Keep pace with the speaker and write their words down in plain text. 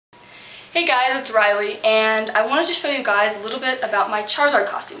Hey guys, it's Riley, and I wanted to show you guys a little bit about my Charizard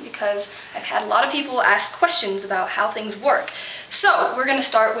costume because I've had a lot of people ask questions about how things work. So, we're going to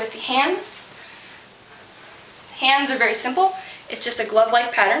start with the hands. Hands are very simple. It's just a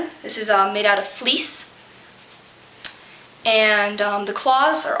glove-like pattern. This is made out of fleece. And the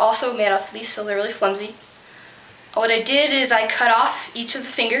claws are also made out of fleece, so they're really flimsy. What I did is I cut off each of the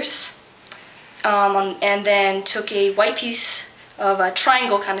fingers and then took a white piece of a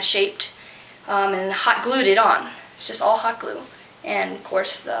triangle kind of shaped and hot glued it on. It's just all hot glue, and of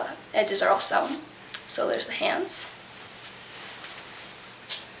course the edges are all sewn. So there's the hands.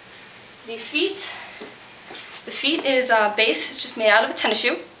 The feet is base. It's just made out of a tennis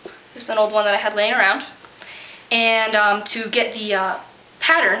shoe, just an old one that I had laying around. And to get the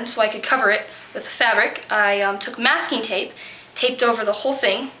pattern so I could cover it with the fabric, I took masking tape, taped over the whole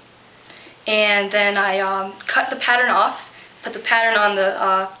thing, and then I cut the pattern off, put the pattern on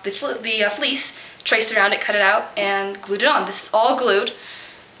the fleece, traced around it, cut it out, and glued it on. This is all glued.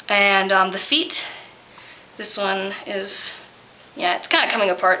 And the feet, this one is, yeah, it's kind of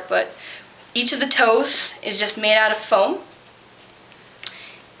coming apart, but each of the toes is just made out of foam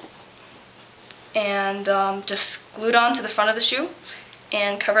and just glued on to the front of the shoe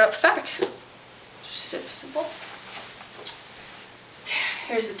and covered up with fabric. Just simple.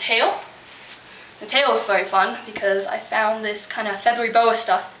 Here's the tail. The tail is very fun because I found this kind of feathery boa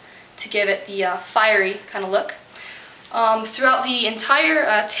stuff to give it the fiery kind of look. Throughout the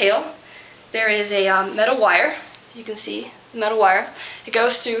entire tail there is a metal wire. You can see the metal wire. It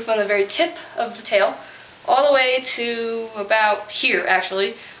goes through from the very tip of the tail all the way to about here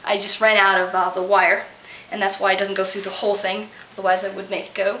actually. I just ran out of the wire, and that's why it doesn't go through the whole thing, otherwise I would make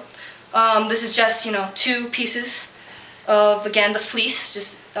it go. This is just, you know, two pieces of, again, the fleece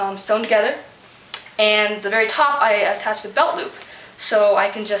just sewn together. And the very top I attached a belt loop, so I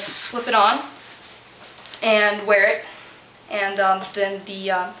can just slip it on and wear it, and then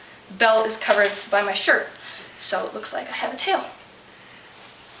the belt is covered by my shirt, so it looks like I have a tail.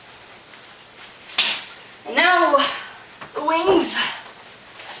 And now the wings.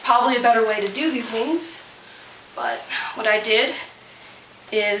 There's probably a better way to do these wings, but what I did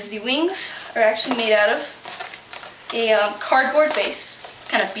is the wings are actually made out of a cardboard base. It's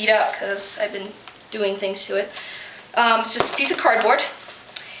kind of beat up because I've been doing things to it. It's just a piece of cardboard,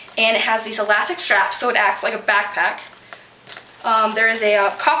 and it has these elastic straps so it acts like a backpack. There is a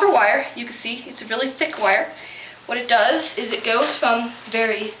copper wire. You can see it's a really thick wire. What it does is it goes from the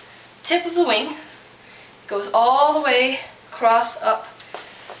very tip of the wing, goes all the way across up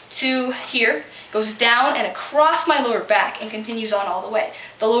to here, goes down and across my lower back and continues on all the way.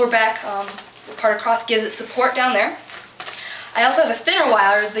 The lower back, the part across, gives it support down there. I also have a thinner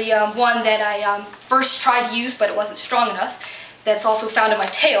wire, the one that I first tried to use but it wasn't strong enough, that's also found in my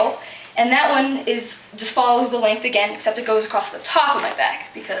tail, and that one just follows the length again, except it goes across the top of my back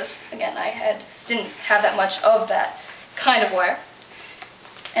because, again, I didn't have that much of that kind of wire.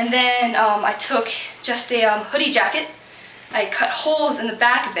 And then I took just a hoodie jacket. I cut holes in the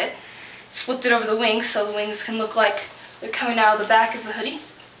back of it, slipped it over the wings so the wings can look like they're coming out of the back of the hoodie.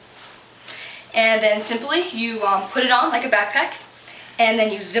 And then simply you put it on like a backpack, and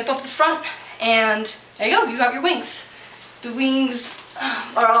then you zip up the front, and there you go, you got your wings. The wings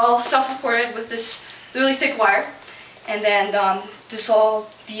are all self-supported with this really thick wire, and then the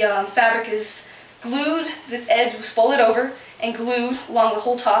fabric is glued. This edge was folded over and glued along the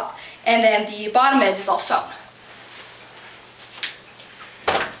whole top, and then the bottom edge is all sewn.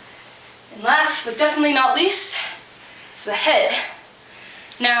 And last but definitely not least is the head.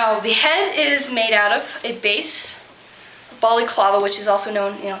 Now the head is made out of a base, a balaclava, which is also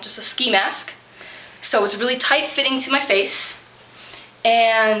known, you know, just a ski mask. So it's really tight fitting to my face,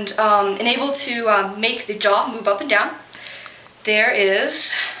 and enabled to make the jaw move up and down. There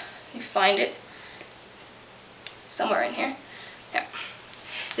is, you find it somewhere in here. Yeah.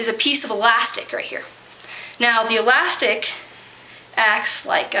 There's a piece of elastic right here. Now the elastic acts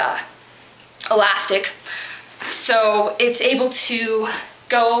like elastic, so it's able to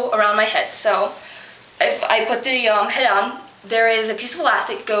go around my head. So if I put the head on, there is a piece of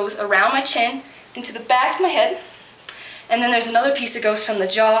elastic that goes around my chin into the back of my head, and then there's another piece that goes from the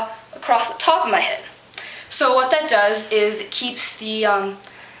jaw across the top of my head. So what that does is it keeps the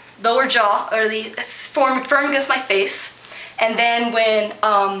lower jaw, or it's firm against my face, and then when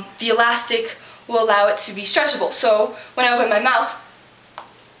the elastic will allow it to be stretchable. So when I open my mouth,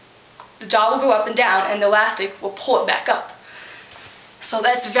 the jaw will go up and down, and the elastic will pull it back up. So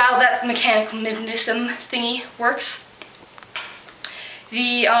that's how that mechanical mechanism thingy works.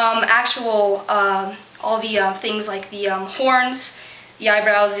 The actual, all the things like the horns, the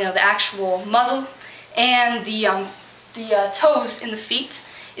eyebrows, you know, the actual muzzle, and the toes in the feet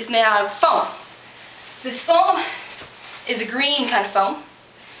is made out of foam. This foam is a green kind of foam.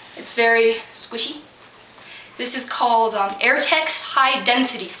 It's very squishy. This is called Airtex High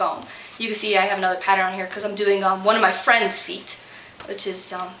Density Foam. You can see I have another pattern on here because I'm doing one of my friend's feet, which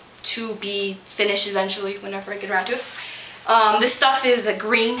is to be finished eventually whenever I get around to it. This stuff is a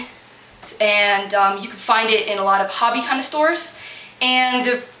green, and you can find it in a lot of hobby kind of stores. And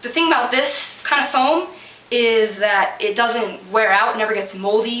the thing about this kind of foam is that it doesn't wear out, it never gets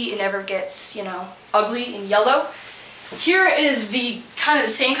moldy, it never gets, you know, ugly and yellow. Here is the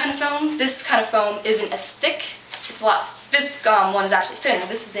same kind of foam. This kind of foam isn't as thick. It's a lot. This one is actually thinner.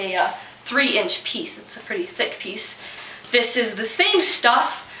 This is a 3-inch piece. It's a pretty thick piece. This is the same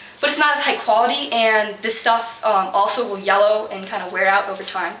stuff, but it's not as high quality, and this stuff also will yellow and kind of wear out over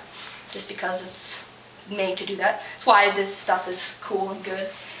time, just because it's made to do that. That's why this stuff is cool and good.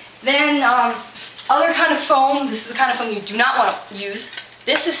 Then other kind of foam. This is the kind of foam you do not want to use.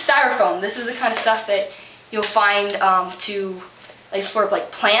 This is styrofoam. This is the kind of stuff that you'll find for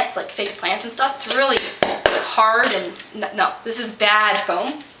like plants, like fake plants and stuff. It's really hard, and no, this is bad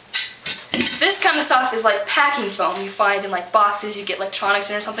foam. This kind of stuff is like packing foam you find in like boxes you get electronics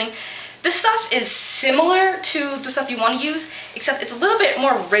in or something. This stuff is similar to the stuff you want to use, except it's a little bit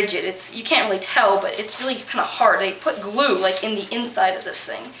more rigid. You can't really tell, but it's really kind of hard. They put glue like in the inside of this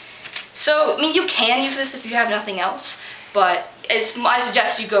thing. So, I mean, you can use this if you have nothing else, but I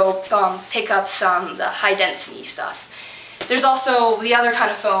suggest you go pick up some of the high density stuff. There's also the other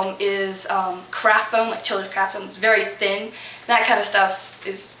kind of foam is craft foam, like children's craft foam. It's very thin. That kind of stuff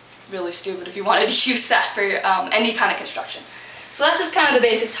is really stupid if you wanted to use that for any kind of construction. So that's just kind of the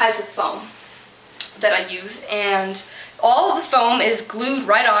basic types of foam that I use, and all of the foam is glued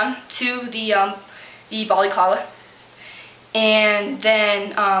right on to the balaclava. And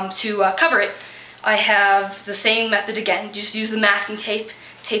then to cover it, I have the same method again. Just use the masking tape,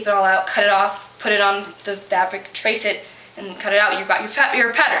 tape it all out, cut it off, put it on the fabric, trace it, and cut it out. You've got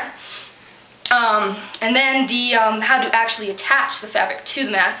your pattern. And then how to actually attach the fabric to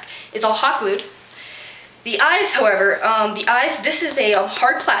the mask is all hot glued. The eyes, however, this is a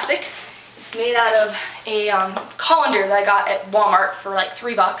hard plastic. It's made out of a colander that I got at Walmart for like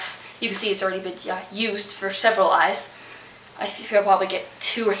 $3. You can see it's already been used for several eyes. I think I'll probably get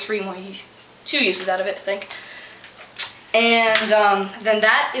 2 or 3 more, 2 uses out of it, I think. And then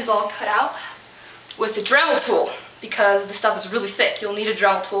that is all cut out with a Dremel tool, because the stuff is really thick. You'll need a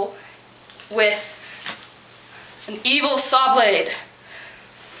Dremel tool with an evil saw blade.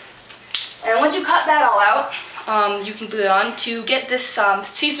 And once you cut that all out, you can glue it on. To get this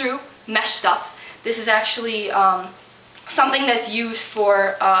see-through mesh stuff, this is actually something that's used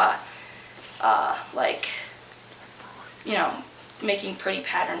for like, you know, making pretty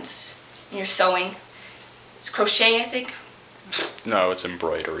patterns in your sewing. It's crocheting, I think. No, it's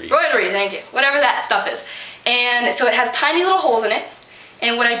embroidery. Embroidery, thank you. Whatever that stuff is. And so it has tiny little holes in it.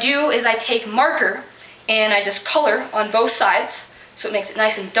 And what I do is I take marker and I just color on both sides so it makes it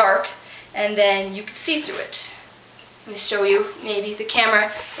nice and dark. And then you can see through it. Let me show you maybe the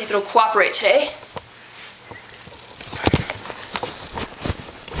camera if it'll cooperate today.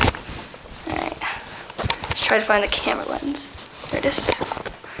 Alright. Let's try to find the camera lens. There it is.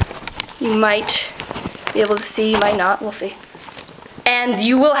 You might be able to see, you might not, we'll see. And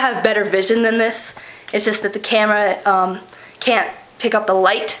you will have better vision than this. It's just that the camera can't pick up the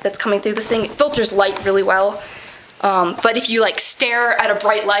light that's coming through this thing. It filters light really well. But if you like stare at a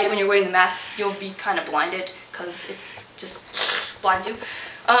bright light when you're wearing the mask, you'll be kind of blinded because it just blinds you.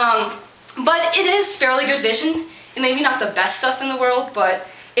 But it is fairly good vision. It may be not the best stuff in the world, but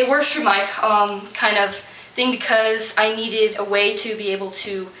it works for my kind of thing because I needed a way to be able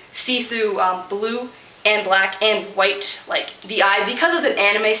to see through blue and black and white, like the eye. Because it's an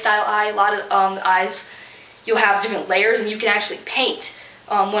anime style eye, a lot of the eyes, you'll have different layers, and you can actually paint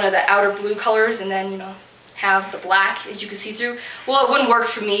one of the outer blue colors and then, you know, have the black as you can see through. Well, it wouldn't work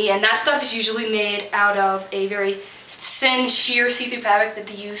for me, and that stuff is usually made out of a very thin, sheer see-through fabric that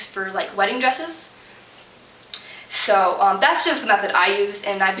they use for like wedding dresses. So that's just the method I use,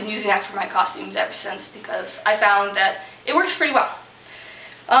 and I've been using that for my costumes ever since because I found that it works pretty well.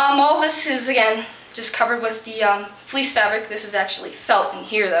 All this is, again, just covered with the fleece fabric. This is actually felt in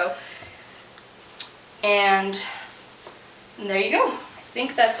here, though. And there you go. I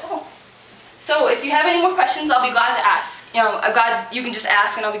think that's all. So if you have any more questions, I'll be glad to ask. You know, you can just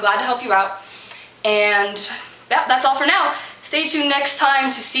ask and I'll be glad to help you out. And yeah, that's all for now. Stay tuned next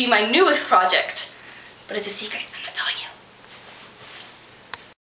time to see my newest project, but it's a secret.